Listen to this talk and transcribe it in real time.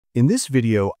In this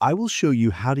video, I will show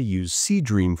you how to use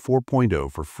Seedream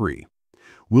 4.0 for free.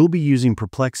 We'll be using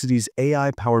Perplexity's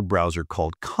AI-powered browser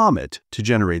called Comet to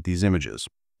generate these images.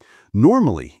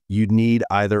 Normally, you'd need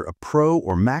either a Pro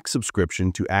or Max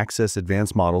subscription to access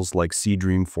advanced models like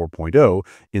Seedream 4.0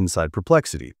 inside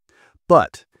Perplexity.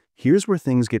 But here's where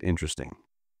things get interesting.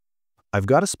 I've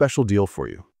got a special deal for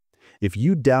you. If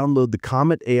you download the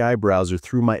Comet AI browser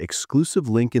through my exclusive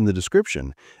link in the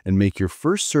description and make your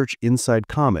first search inside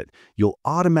Comet, you'll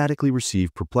automatically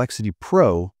receive Perplexity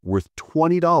Pro worth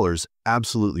 $20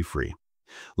 absolutely free.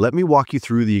 Let me walk you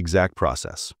through the exact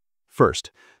process. First,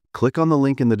 click on the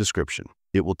link in the description.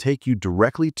 It will take you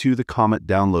directly to the Comet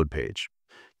download page.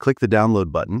 Click the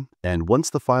download button, and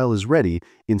once the file is ready,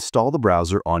 install the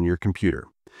browser on your computer.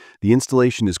 The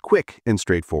installation is quick and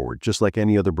straightforward, just like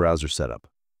any other browser setup.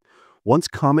 Once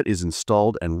Comet is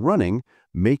installed and running,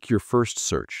 make your first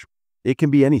search. It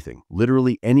can be anything,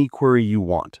 literally any query you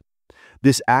want.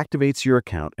 This activates your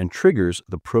account and triggers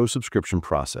the Pro subscription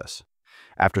process.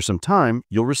 After some time,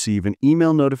 you'll receive an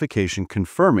email notification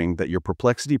confirming that your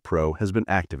Perplexity Pro has been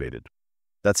activated.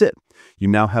 That's it. You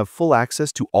now have full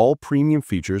access to all premium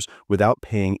features without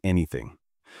paying anything.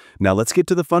 Now let's get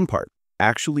to the fun part,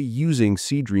 actually using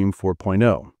Seedream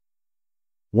 4.0.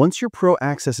 Once your Pro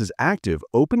access is active,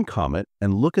 open Comet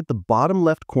and look at the bottom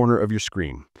left corner of your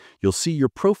screen. You'll see your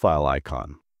profile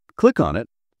icon. Click on it,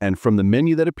 and from the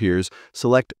menu that appears,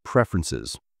 select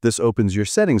Preferences. This opens your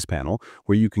settings panel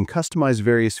where you can customize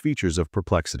various features of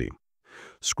Perplexity.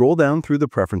 Scroll down through the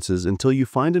preferences until you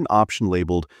find an option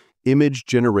labeled Image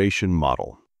Generation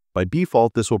Model. By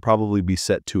default, this will probably be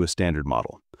set to a standard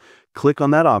model. Click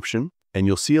on that option, and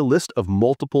you'll see a list of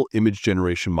multiple image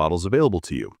generation models available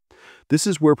to you. This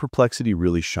is where Perplexity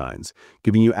really shines,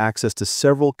 giving you access to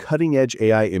several cutting-edge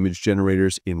AI image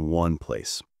generators in one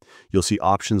place. You'll see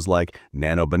options like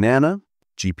Nano Banana,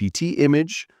 GPT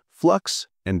Image, Flux,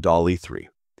 and DALL-E 3.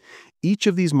 Each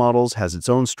of these models has its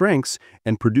own strengths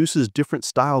and produces different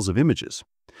styles of images.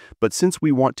 But since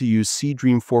we want to use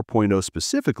Seedream 4.0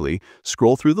 specifically,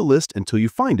 scroll through the list until you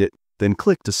find it, then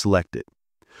click to select it.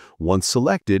 Once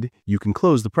selected, you can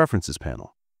close the Preferences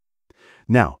panel.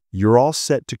 Now, you're all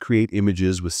set to create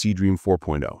images with Seedream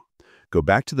 4.0. Go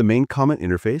back to the main Comet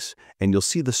interface, and you'll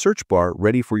see the search bar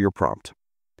ready for your prompt.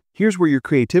 Here's where your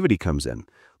creativity comes in.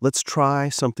 Let's try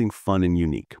something fun and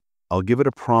unique. I'll give it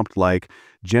a prompt like,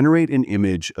 generate an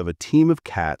image of a team of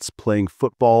cats playing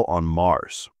football on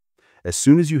Mars. As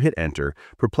soon as you hit enter,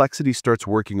 Perplexity starts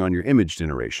working on your image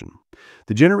generation.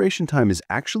 The generation time is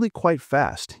actually quite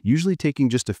fast, usually taking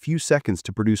just a few seconds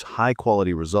to produce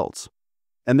high-quality results.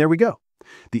 And there we go.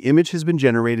 The image has been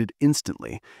generated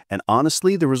instantly, and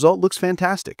honestly, the result looks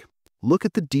fantastic. Look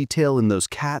at the detail in those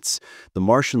cats, the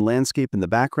Martian landscape in the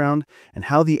background, and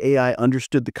how the AI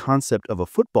understood the concept of a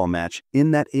football match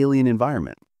in that alien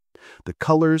environment. The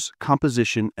colors,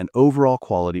 composition, and overall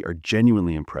quality are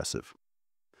genuinely impressive.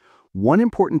 One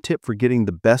important tip for getting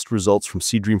the best results from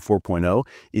Seedream 4.0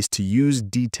 is to use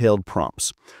detailed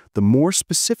prompts. The more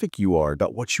specific you are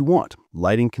about what you want,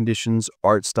 lighting conditions,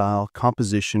 art style,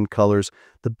 composition, colors,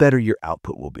 the better your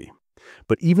output will be.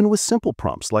 But even with simple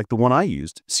prompts like the one I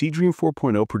used, Seedream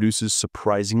 4.0 produces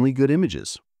surprisingly good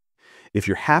images. If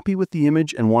you're happy with the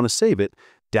image and want to save it,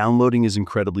 downloading is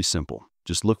incredibly simple.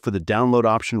 Just look for the download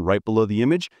option right below the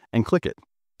image and click it.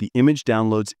 The image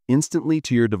downloads instantly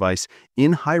to your device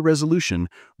in high resolution,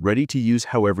 ready to use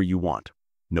however you want.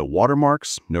 No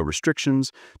watermarks, no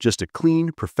restrictions, just a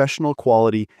clean, professional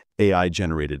quality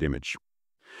AI-generated image.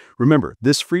 Remember,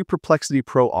 this free Perplexity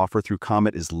Pro offer through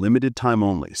Comet is limited time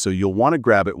only, so you'll want to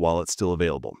grab it while it's still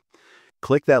available.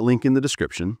 Click that link in the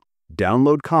description,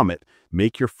 download Comet,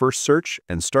 make your first search,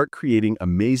 and start creating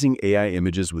amazing AI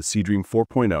images with Seedream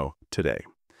 4.0 today.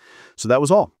 So that was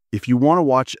all. If you want to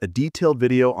watch a detailed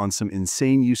video on some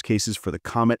insane use cases for the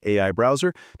Comet AI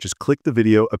browser, just click the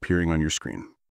video appearing on your screen.